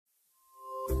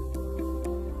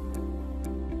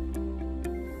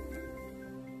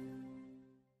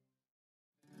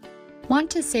Want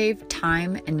to save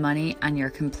time and money on your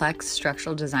complex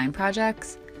structural design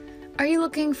projects? Are you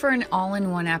looking for an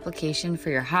all-in-one application for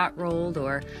your hot-rolled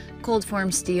or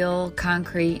cold-formed steel,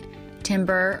 concrete,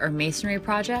 timber, or masonry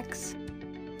projects?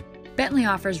 Bentley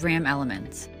offers RAM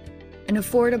Elements, an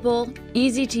affordable,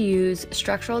 easy-to-use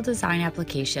structural design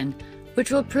application which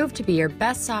will prove to be your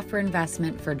best software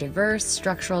investment for diverse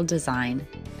structural design.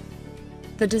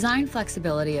 The design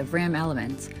flexibility of RAM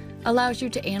Elements allows you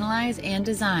to analyze and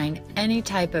design any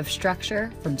type of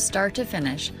structure from start to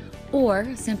finish, or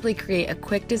simply create a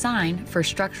quick design for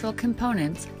structural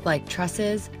components like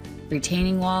trusses,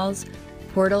 retaining walls,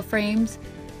 portal frames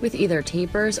with either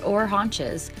tapers or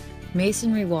haunches,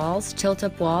 masonry walls,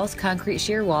 tilt-up walls, concrete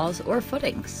shear walls, or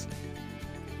footings.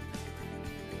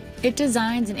 It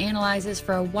designs and analyzes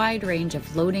for a wide range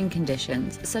of loading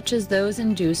conditions, such as those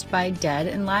induced by dead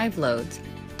and live loads,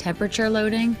 temperature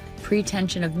loading,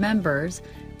 pre-tension of members,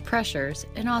 pressures,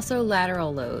 and also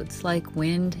lateral loads like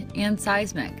wind and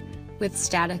seismic, with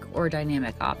static or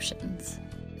dynamic options.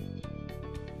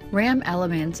 RAM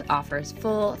Elements offers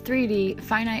full 3D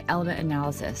finite element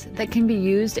analysis that can be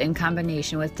used in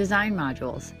combination with design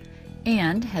modules,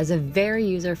 and has a very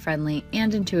user-friendly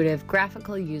and intuitive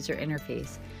graphical user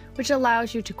interface, which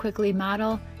allows you to quickly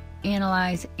model,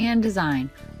 analyze, and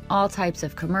design all types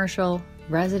of commercial,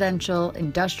 residential,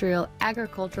 industrial,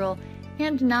 agricultural,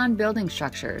 and non-building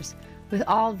structures, with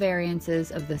all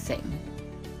variances of the same.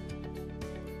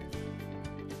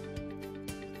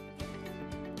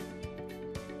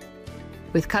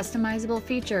 With customizable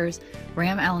features,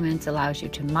 RAM Elements allows you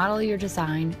to model your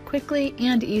design quickly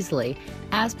and easily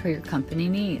as per your company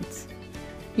needs.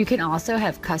 You can also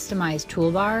have customized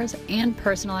toolbars and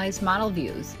personalized model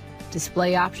views,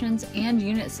 display options, and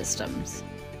unit systems.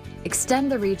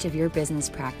 Extend the reach of your business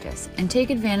practice and take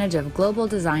advantage of global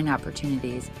design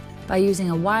opportunities by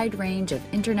using a wide range of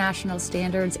international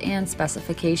standards and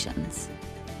specifications.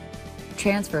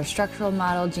 Transfer structural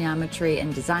model geometry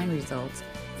and design results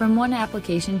from one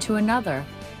application to another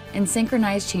and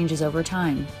synchronize changes over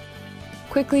time.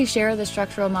 Quickly share the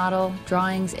structural model,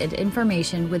 drawings, and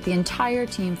information with the entire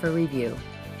team for review.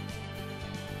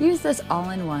 Use this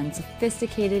all-in-one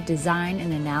sophisticated design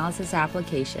and analysis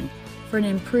application for an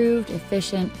improved,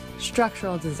 efficient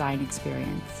structural design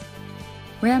experience.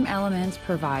 RAM Elements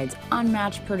provides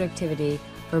unmatched productivity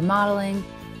for modeling,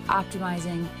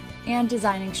 optimizing, and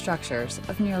designing structures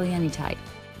of nearly any type.